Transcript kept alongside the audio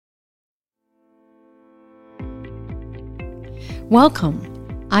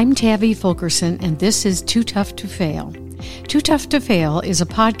Welcome. I'm Tavi Fulkerson, and this is Too Tough to Fail. Too Tough to Fail is a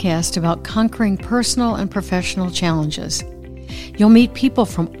podcast about conquering personal and professional challenges. You'll meet people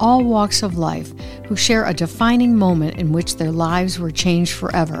from all walks of life who share a defining moment in which their lives were changed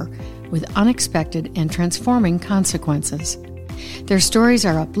forever with unexpected and transforming consequences. Their stories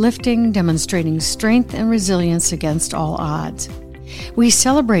are uplifting, demonstrating strength and resilience against all odds. We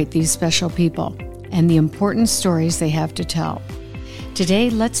celebrate these special people and the important stories they have to tell. Today,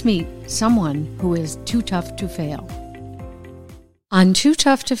 let's meet someone who is too tough to fail. On Too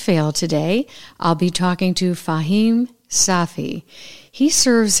Tough to Fail today, I'll be talking to Fahim Safi. He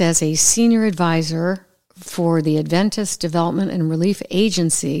serves as a senior advisor for the Adventist Development and Relief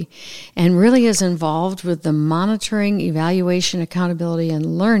Agency and really is involved with the monitoring, evaluation, accountability,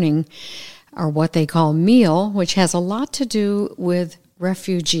 and learning, or what they call MEAL, which has a lot to do with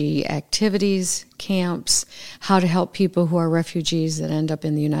refugee activities, camps, how to help people who are refugees that end up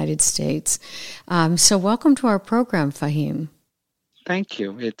in the United States. So welcome to our program, Fahim. Thank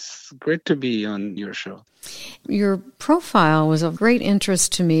you. It's great to be on your show. Your profile was of great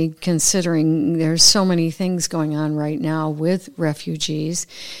interest to me, considering there's so many things going on right now with refugees.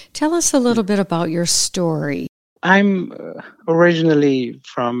 Tell us a little bit about your story. I'm originally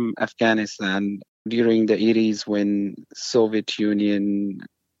from Afghanistan. During the 80s, when Soviet Union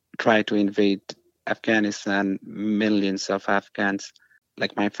tried to invade Afghanistan, millions of Afghans,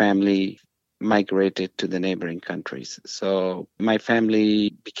 like my family, migrated to the neighboring countries. So my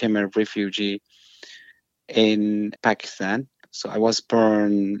family became a refugee in Pakistan. So I was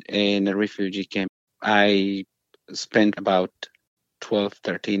born in a refugee camp. I spent about 12,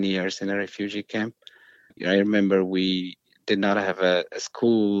 13 years in a refugee camp. I remember we did not have a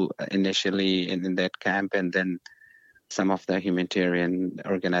school initially in that camp, and then some of the humanitarian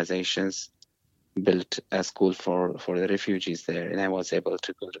organizations built a school for the refugees there, and I was able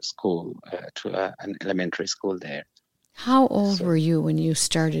to go to school, an elementary school there. How old were you when you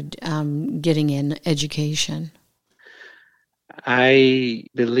started getting in education? I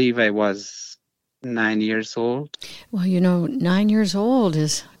believe I was 9 years old. Well, 9 years old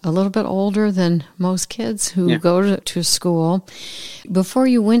is a little bit older than most kids who go to school. Before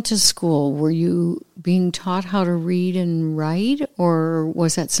you went to school, were you being taught how to read and write, or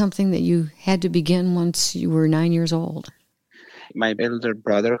was that something that you had to begin once you were 9 years old? My elder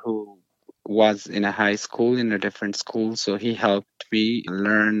brother, who was in a high school, in a different school, so he helped me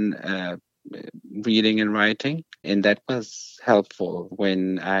learn reading and writing, and that was helpful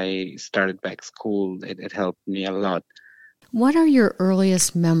when I started back school. It helped me a lot. What are your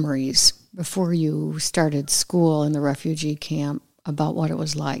earliest memories before you started school in the refugee camp about what it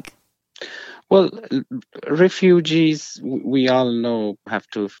was like? Well, refugees, we all know, have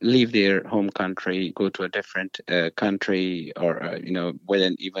to leave their home country, go to a different country, or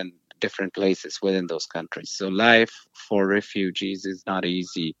within even different places within those countries. So life for refugees is not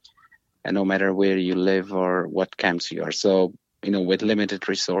easy, and no matter where you live or what camps you are. So, with limited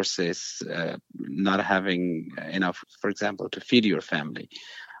resources, not having enough, for example, to feed your family.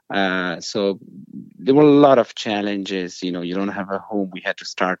 So there were a lot of challenges. You don't have a home. We had to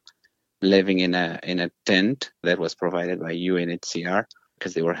start living in a tent that was provided by UNHCR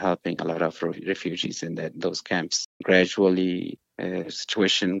because they were helping a lot of refugees in those camps. Gradually, the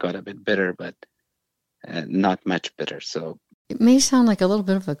situation got a bit better, but not much better. So it may sound like a little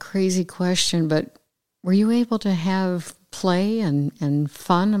bit of a crazy question, but were you able to have play and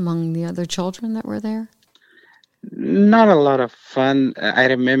fun among the other children that were there? Not a lot of fun. I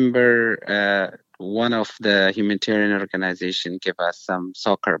remember one of the humanitarian organizations gave us some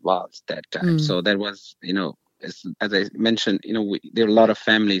soccer balls that time. So that was, as I mentioned, there are a lot of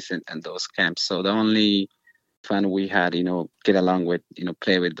families in those camps. So the only fun we had, get along with,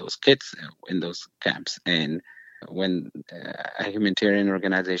 play with those kids in those camps. And when a humanitarian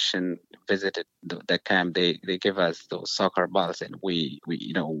organization visited the camp, they gave us those soccer balls, and we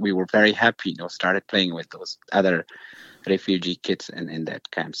were very happy. Started playing with those other refugee kids in that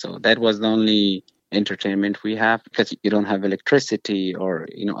camp. So that was the only entertainment we have, because you don't have electricity or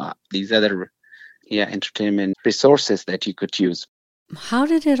these other entertainment resources that you could use. How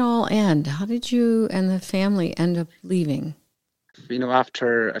did it all end? How did you and the family end up leaving?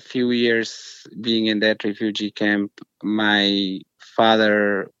 After a few years being in that refugee camp, my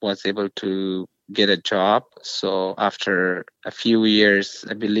father was able to get a job. So after a few years,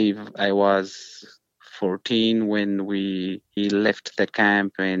 I believe I was 14 when he left the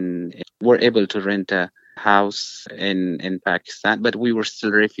camp, and were able to rent a house in Pakistan. But we were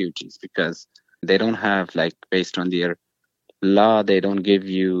still refugees because they don't have, based on their law, they don't give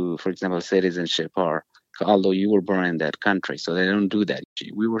you, for example, citizenship or although you were born in that country. So they don't do that.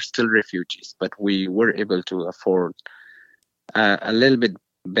 We were still refugees, but we were able to afford a little bit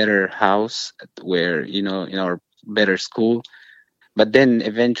better house where, in our better school. But then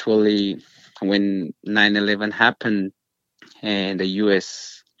eventually, when 9/11 happened and the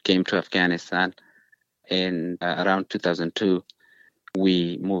US came to Afghanistan in around 2002,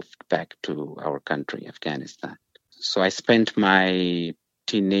 we moved back to our country, Afghanistan. So I spent my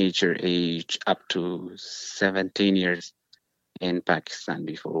teenager age up to 17 years in Pakistan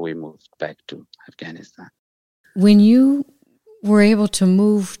before we moved back to Afghanistan. When you were able to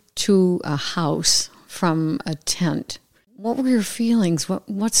move to a house from a tent, what were your feelings?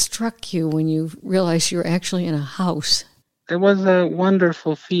 What struck you when you realized you were actually in a house? It was a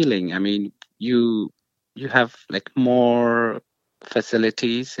wonderful feeling. I mean, you have like more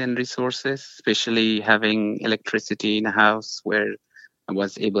facilities and resources, especially having electricity in a house where I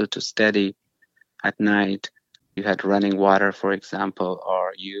was able to study at night. You had running water, for example,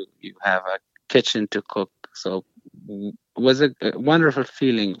 or you have a kitchen to cook. So it was a wonderful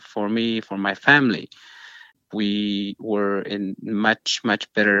feeling for me, for my family. We were in much,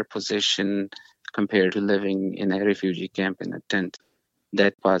 much better position compared to living in a refugee camp in a tent.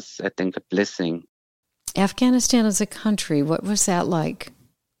 That was, I think, a blessing. Afghanistan as a country, what was that like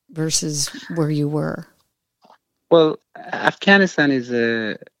versus where you were? Well, Afghanistan is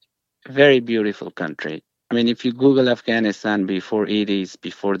a very beautiful country. I mean, if you Google Afghanistan before 80s,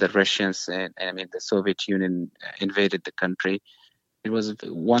 before the Russians and the Soviet Union invaded the country, it was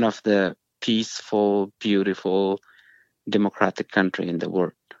one of the peaceful, beautiful, democratic country in the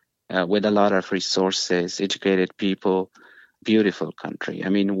world with a lot of resources, educated people, beautiful country. I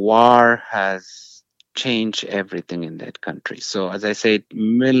mean, war has changed everything in that country. So as I said,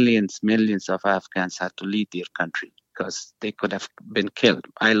 millions of Afghans had to leave their country because they could have been killed.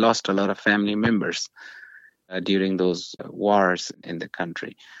 I lost a lot of family members during those wars in the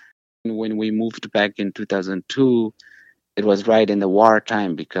country. When we moved back in 2002, it was right in the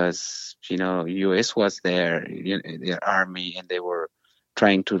wartime because, US was there, their army, and they were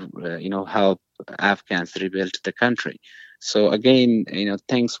trying to, help Afghans rebuild the country. So again,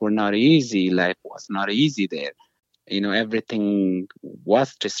 things were not easy. Life was not easy there. Everything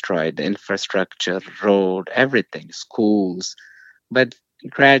was destroyed, the infrastructure, road, everything, schools. But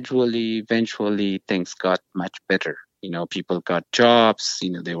gradually, eventually, things got much better. People got jobs,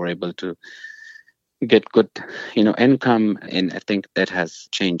 they were able to get good, income. And I think that has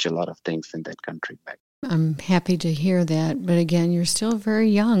changed a lot of things in that country back. I'm happy to hear that. But again, you're still very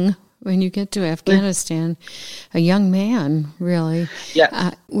young when you get to Afghanistan, a young man, really.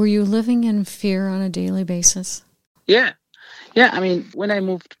 Yeah. Were you living in fear on a daily basis? Yeah. Yeah. I mean, when I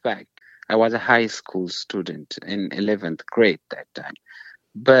moved back, I was a high school student in 11th grade that time.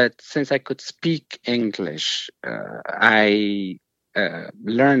 But since I could speak English, I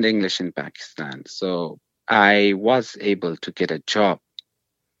learned English in Pakistan. So I was able to get a job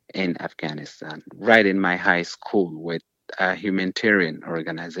in Afghanistan right in my high school with a humanitarian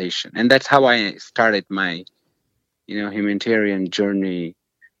organization. And that's how I started my, humanitarian journey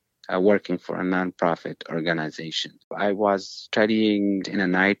working for a nonprofit organization. I was studying in a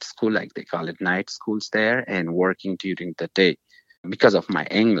night school, like they call it night schools there, and working during the day. Because of my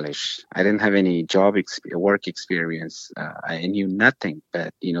English, I didn't have any work experience. I knew nothing,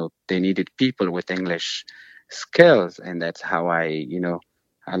 but, they needed people with English skills. And that's how I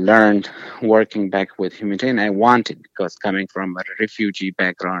learned working back with humanitarian. I wanted, because coming from a refugee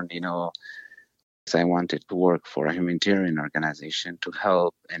background, I wanted to work for a humanitarian organization to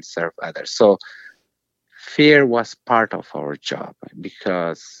help and serve others. So fear was part of our job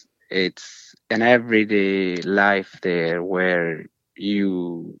because it's an everyday life there where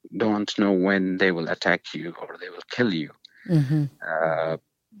you don't know when they will attack you or they will kill you. Mm-hmm.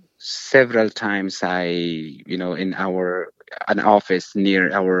 Several times in an office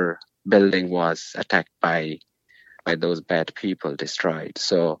near our building was attacked by those bad people, destroyed.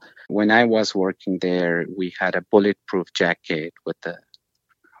 So when I was working there, we had a bulletproof jacket with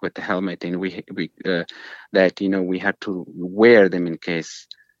the helmet, and we we had to wear them in case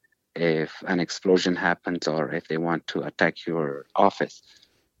if an explosion happens or if they want to attack your office.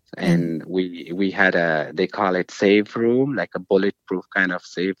 And we had they call it safe room, like a bulletproof kind of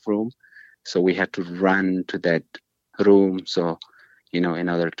safe room. So we had to run to that room, so in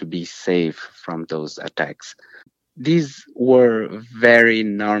order to be safe from those attacks. These were very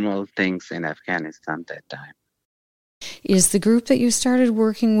normal things in Afghanistan that time. Is the group that you started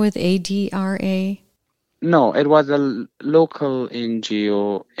working with ADRA? No, it was a local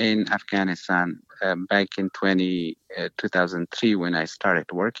NGO in Afghanistan back in 2003 when I started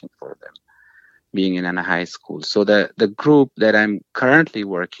working for them. being in a high school. So the group that I'm currently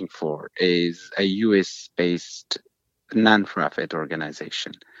working for is a US based nonprofit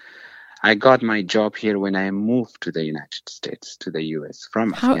organization. I got my job here when I moved to the United States, to the US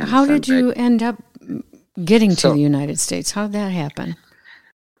from How Afghanistan did back. you end up getting to So, the United States? How did that happen?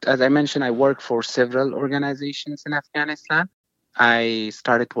 as I mentioned, I work for several organizations in Afghanistan. I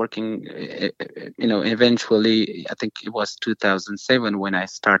started working, eventually, I think it was 2007 when I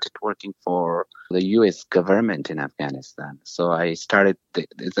started working for the US government in Afghanistan. So I started,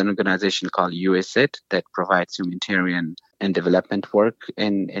 there's an organization called USAID that provides humanitarian and development work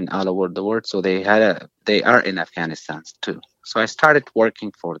in all over the world. So they are in Afghanistan too. So I started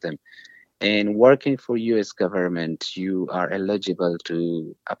working for them. And working for US government, you are eligible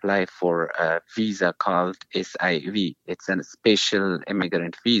to apply for a visa called SIV. It's a special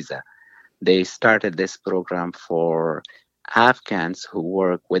immigrant visa. They started this program for Afghans who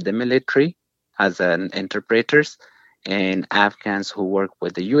work with the military as an interpreters and Afghans who work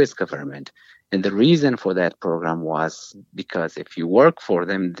with the US government. And the reason for that program was because if you work for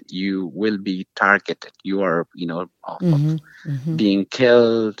them, you will be targeted. You are, of being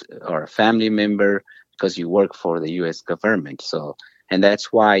killed or a family member because you work for the US government. So, and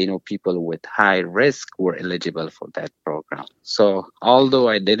that's why, people with high risk were eligible for that program. So, although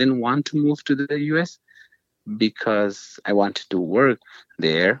I didn't want to move to the US because I wanted to work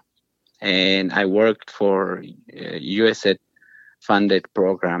there, and I worked for USAID funded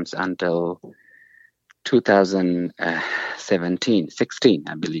programs until 2017, 16,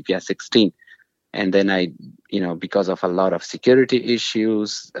 I believe. Yeah, 16. And then because of a lot of security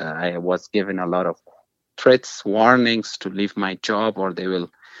issues, I was given a lot of threats, warnings to leave my job, or they will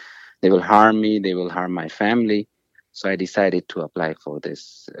harm me, they will harm my family. So I decided to apply for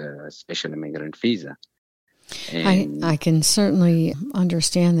this special immigrant visa. I can certainly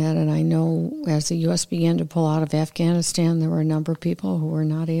understand that, and I know as the U.S. began to pull out of Afghanistan, there were a number of people who were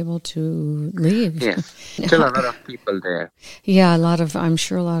not able to leave. Yes, still a lot of people there. Yeah, I'm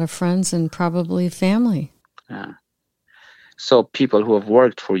sure a lot of friends and probably family. So people who have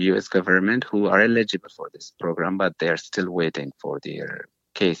worked for U.S. government who are eligible for this program, but they are still waiting for their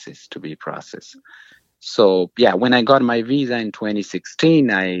cases to be processed. So, yeah, when I got my visa in 2016,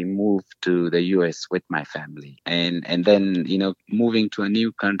 I moved to the US with my family. And then, moving to a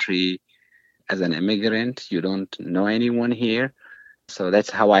new country as an immigrant, you don't know anyone here. So that's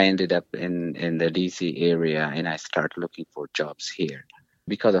how I ended up in the DC area, and I started looking for jobs here.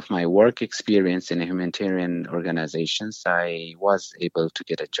 Because of my work experience in humanitarian organizations, I was able to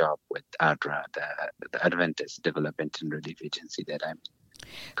get a job with ADRA, the Adventist Development and Relief Agency that I'm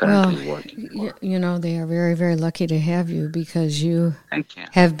currently working for. They are very, very lucky to have you because you Thank you.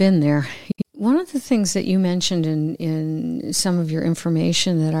 have been there. One of the things that you mentioned in some of your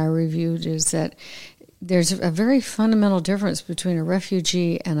information that I reviewed is that there's a very fundamental difference between a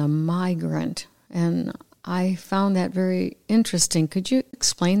refugee and a migrant. And I found that very interesting. Could you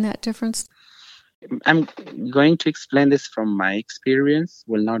explain that difference? I'm going to explain this from my experience.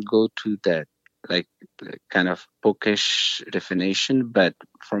 Will not go to that kind of bookish definition, but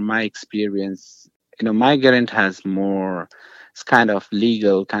from my experience, migrant has more kind of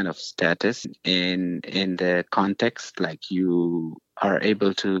legal kind of status in the context. Like you are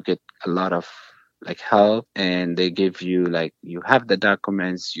able to get a lot of help, and they give you you have the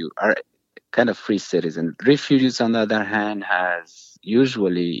documents. You are kind of free citizen. Refugees, on the other hand, has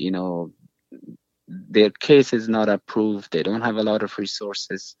usually their case is not approved. They don't have a lot of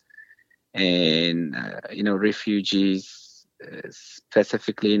resources. And, refugees,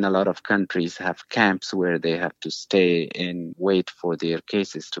 specifically in a lot of countries, have camps where they have to stay and wait for their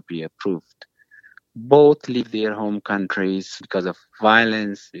cases to be approved. Both leave their home countries because of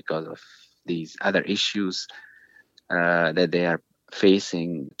violence, because of these other issues that they are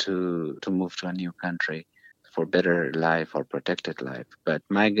facing to move to a new country for better life or protected life. But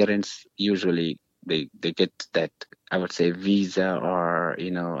migrants usually they get that, I would say, visa or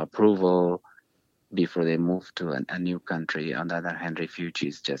approval before they move to a new country. On the other hand,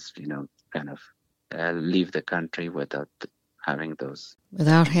 refugees just kind of leave the country without having those,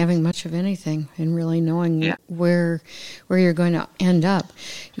 without having much of anything and really knowing where you're going to end up.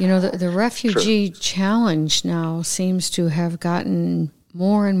 The refugee challenge now seems to have gotten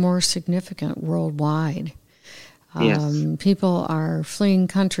more and more significant worldwide. People are fleeing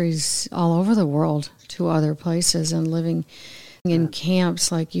countries all over the world to other places and living in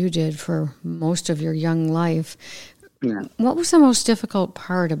camps like you did for most of your young life. What was the most difficult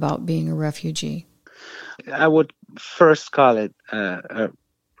part about being a refugee? I would first call it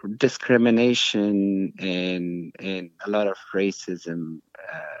discrimination and a lot of racism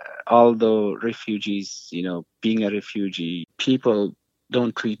although refugees, being a refugee, people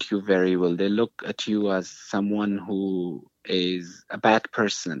don't treat you very well. They look at you as someone who is a bad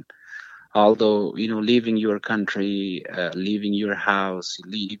person. Although, leaving your country, leaving your house,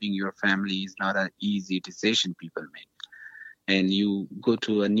 leaving your family is not an easy decision people make. And you go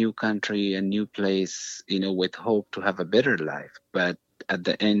to a new country, a new place, with hope to have a better life. But at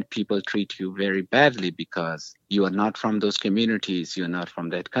the end, people treat you very badly because you are not from those communities, you're not from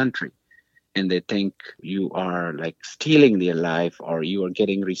that country. And they think you are like stealing their life or you are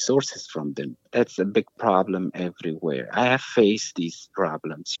getting resources from them. That's a big problem everywhere. I have faced these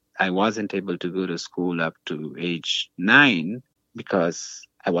problems. I wasn't able to go to school up to age 9 because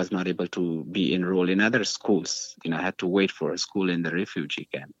I was not able to be enrolled in other schools. I had to wait for a school in the refugee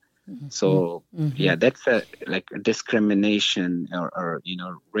camp. So yeah, that's a discrimination or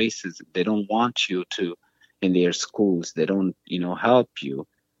racism. They don't want you to in their schools. They don't help you.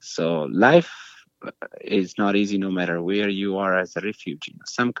 So life is not easy no matter where you are as a refugee.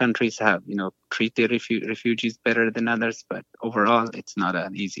 Some countries have treat their refugees better than others, but overall it's not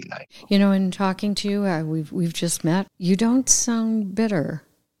an easy life. In talking to you, we've just met. You don't sound bitter.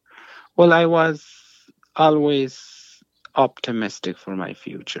 Well, I was always optimistic for my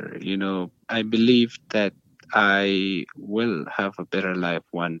future. I believe that I will have a better life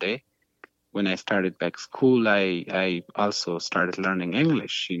one day. When I started back school, I also started learning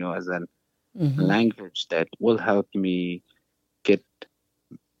English, as a language that will help me get,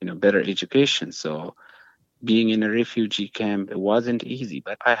 better education. So being in a refugee camp, it wasn't easy,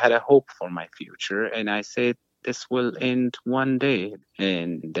 but I had a hope for my future. And I said, this will end one day.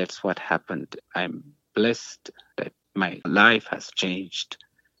 And that's what happened. I'm blessed that my life has changed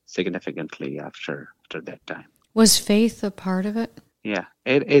significantly after that time. Was faith a part of it? Yeah,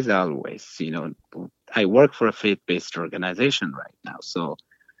 it is always. I work for a faith-based organization right now. So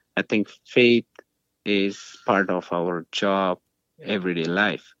I think faith is part of our job, everyday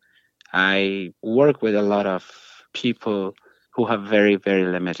life. I work with a lot of people who have very, very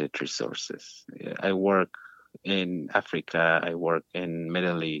limited resources. I work in Africa, I work in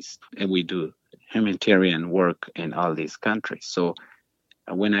Middle East, and we do humanitarian work in all these countries. So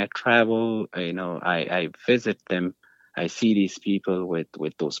when I travel, I visit them. I see these people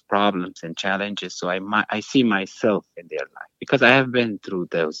with those problems and challenges. So I see myself in their life because I have been through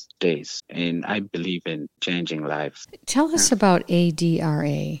those days, and I believe in changing lives. Tell us about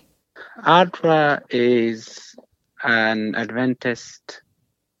ADRA. ADRA is an Adventist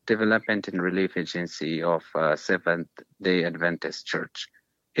Development and Relief Agency of Seventh-day Adventist Church.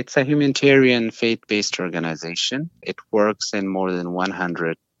 It's a humanitarian faith-based organization. It works in more than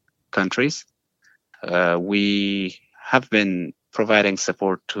 100 countries. We have been providing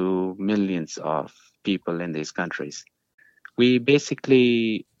support to millions of people in these countries. We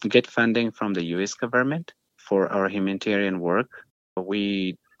basically get funding from the U.S. government for our humanitarian work.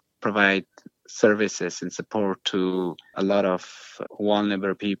 We provide services and support to a lot of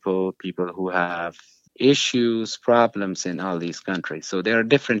vulnerable people who have issues, problems in all these countries. So there are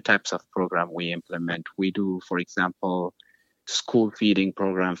different types of programs we implement. We do, for example, school feeding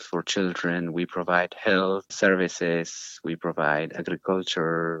programs for children. We provide health services. We provide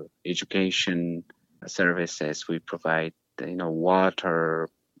agriculture, education services. We provide, water,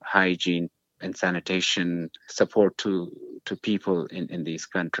 hygiene, and sanitation support to people in these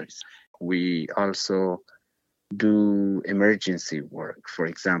countries. We also do emergency work. For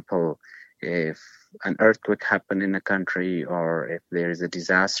example, if an earthquake happened in a country or if there is a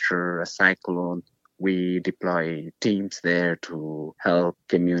disaster, a cyclone, we deploy teams there to help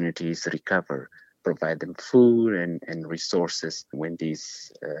communities recover, provide them food and resources when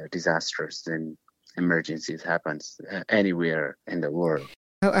these disasters and emergencies happens anywhere in the world.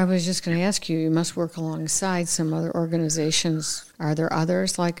 I was just going to ask you, you must work alongside some other organizations. Are there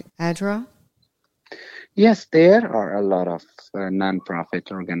others like ADRA? Yes, there are a lot of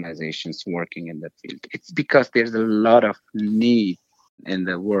nonprofit organizations working in the field. It's because there's a lot of need in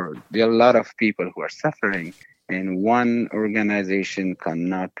the world. There are a lot of people who are suffering, and one organization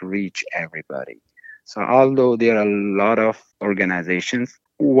cannot reach everybody. So although there are a lot of organizations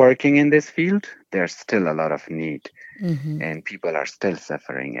working in this field, there's still a lot of need, and people are still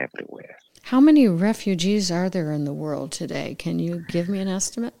suffering everywhere. How many refugees are there in the world today? Can you give me an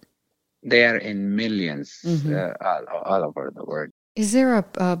estimate? They are in millions all over the world. Is there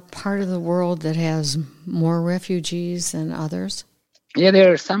a part of the world that has more refugees than others? Yeah,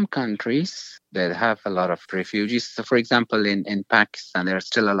 there are some countries that have a lot of refugees. So, for example, in Pakistan, there are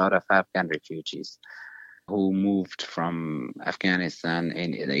still a lot of Afghan refugees who moved from Afghanistan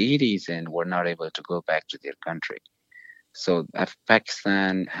in the 80s and were not able to go back to their country. So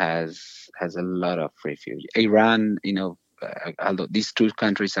Pakistan has a lot of refugees. Iran, although these two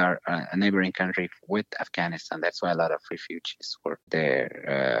countries are a neighboring country with Afghanistan, that's why a lot of refugees were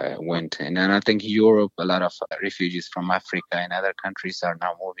there, went. And I think Europe, a lot of refugees from Africa and other countries are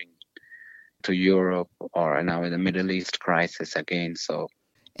now moving to Europe, or now in the Middle East crisis again. So,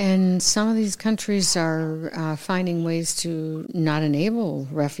 and some of these countries are finding ways to not enable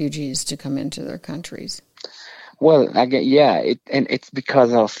refugees to come into their countries. well, again, yeah, it's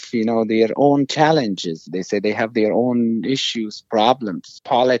because of their own challenges. They say they have their own issues, problems,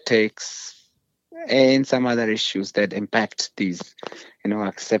 politics, and some other issues that impact these,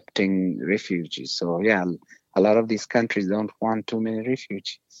 accepting refugees. So yeah, a lot of these countries don't want too many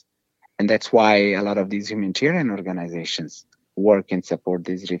refugees. And that's why a lot of these humanitarian organizations work and support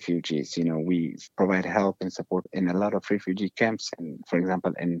these refugees. We provide help and support in a lot of refugee camps, and for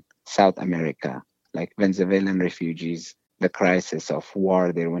example, in South America, like Venezuelan refugees, the crisis of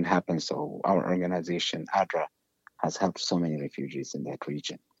war there when happens. So our organization, ADRA, has helped so many refugees in that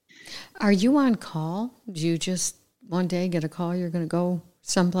region. Are you on call? Do you just one day get a call you're going to go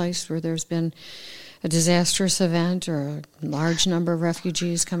someplace where there's been a disastrous event or a large number of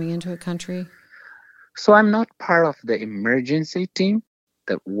refugees coming into a country? So I'm not part of the emergency team.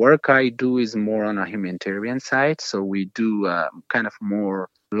 The work I do is more on a humanitarian side. So we do kind of more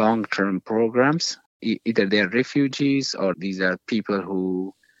long-term programs. Either they're refugees or these are people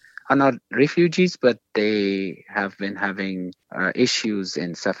who are not refugees, but they have been having issues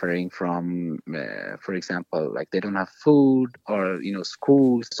and suffering from, for example, like they don't have food or,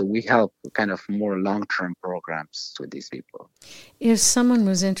 schools. So we help kind of more long-term programs with these people. If someone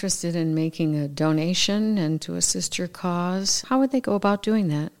was interested in making a donation and to assist your cause, how would they go about doing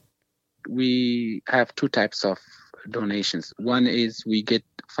that? We have two types of donations. One is we get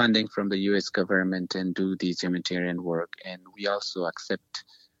funding from the U.S. government and do these humanitarian work, and we also accept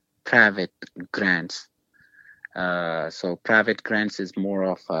private grants. So private grants is more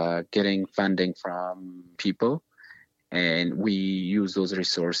of getting funding from people, and we use those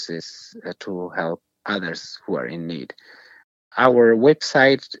resources to help others who are in need. Our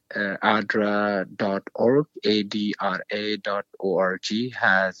website, adra.org, adra.org,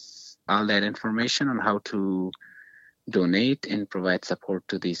 has all that information on how to donate and provide support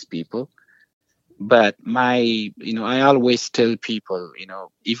to these people. But I always tell people,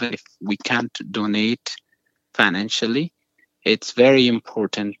 even if we can't donate financially, it's very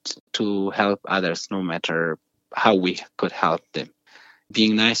important to help others no matter how we could help them.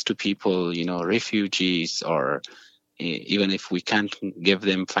 Being nice to people, refugees, or even if we can't give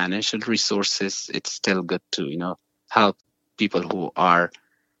them financial resources, it's still good to, help people who are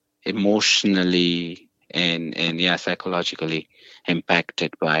emotionally and psychologically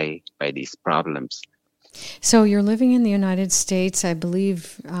impacted by these problems. So you're living in the United States, I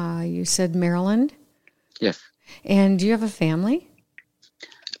believe you said Maryland? Yes. And do you have a family?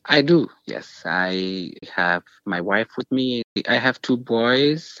 I do, yes. I have my wife with me. I have two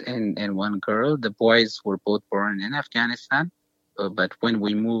boys and one girl. The boys were both born in Afghanistan, but when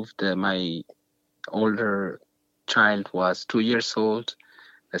we moved, my older child was 2 years old.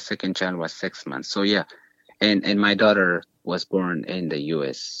 The second child was 6 months. So yeah, and my daughter was born in the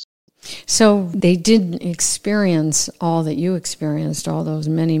U.S. So they didn't experience all that you experienced, all those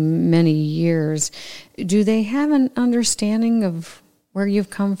many, many years. Do they have an understanding of where you've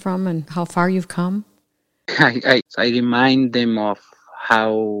come from and how far you've come? I remind them of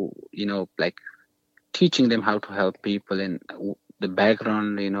how, like teaching them how to help people and the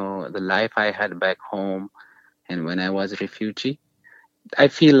background, the life I had back home and when I was a refugee. I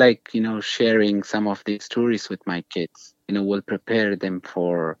feel like, sharing some of these stories with my kids, will prepare them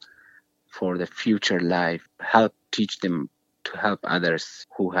for the future life, help teach them to help others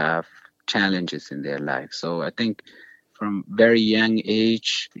who have challenges in their life. So I think from very young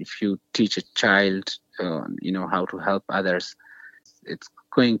age, if you teach a child, how to help others, it's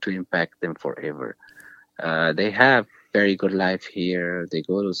going to impact them forever. They have very good life here. They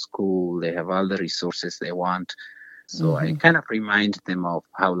go to school. They have all the resources they want. So I kind of remind them of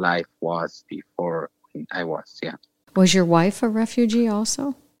how life was before I was, yeah. Was your wife a refugee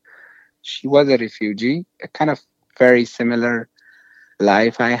also? She was a refugee, a kind of very similar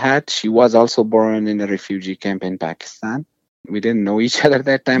life I had. She was also born in a refugee camp in Pakistan. We didn't know each other at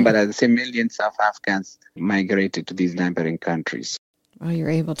that time, but as I say, millions of Afghans migrated to these neighboring countries. Well, you're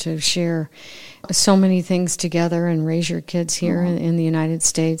able to share so many things together and raise your kids here in the United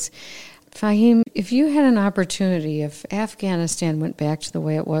States. Fahim, if you had an opportunity, if Afghanistan went back to the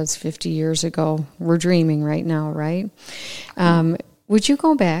way it was 50 years ago, we're dreaming right now, right? Would you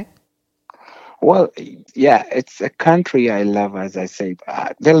go back? Well, yeah, it's a country I love, as I say.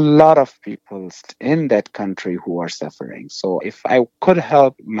 There are a lot of people in that country who are suffering. So if I could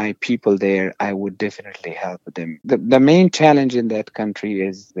help my people there, I would definitely help them. The main challenge in that country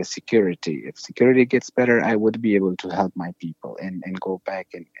is the security. If security gets better, I would be able to help my people and go back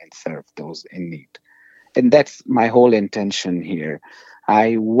and serve those in need. And that's my whole intention here.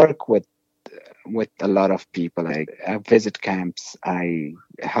 I work with a lot of people. I visit camps. I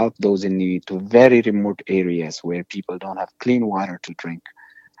help those in need to very remote areas where people don't have clean water to drink.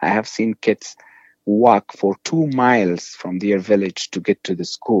 I have seen kids walk for 2 miles from their village to get to the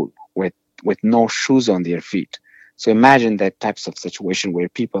school with no shoes on their feet. So imagine that types of situation where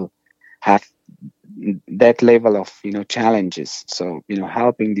people have that level of challenges. So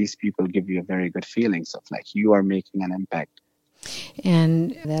helping these people give you a very good feelings of like you are making an impact.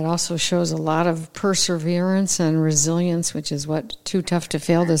 And that also shows a lot of perseverance and resilience, which is what Too Tough to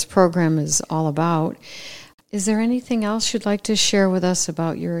Fail, this program, is all about. Is there anything else you'd like to share with us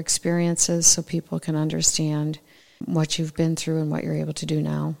about your experiences so people can understand what you've been through and what you're able to do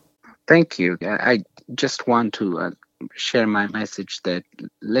now? Thank you. I just want to share my message that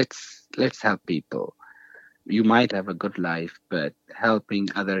let's help people. You might have a good life, but helping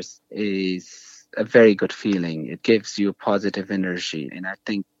others is a very good feeling. It gives you positive energy. And I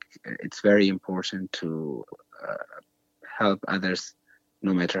think it's very important to help others,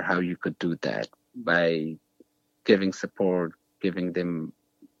 no matter how you could do that, by giving support, giving them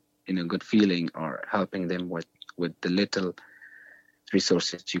good feeling, or helping them with the little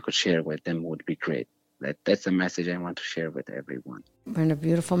resources you could share with them would be great. That's a message I want to share with everyone. And a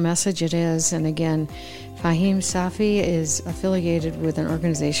beautiful message it is. And again, Fahim Safi is affiliated with an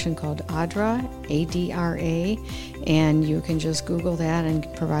organization called ADRA, ADRA, and you can just Google that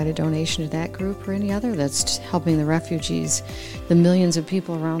and provide a donation to that group or any other that's helping the refugees, the millions of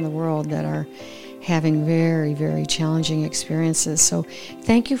people around the world that are having very, very challenging experiences. So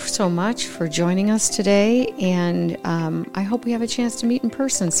thank you so much for joining us today, and I hope we have a chance to meet in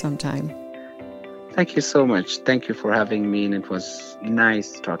person sometime. Thank you so much. Thank you for having me, and it was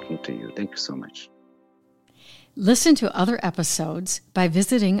nice talking to you. Thank you so much. Listen to other episodes by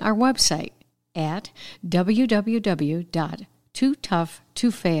visiting our website at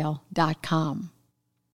www.tootoughtofail.com.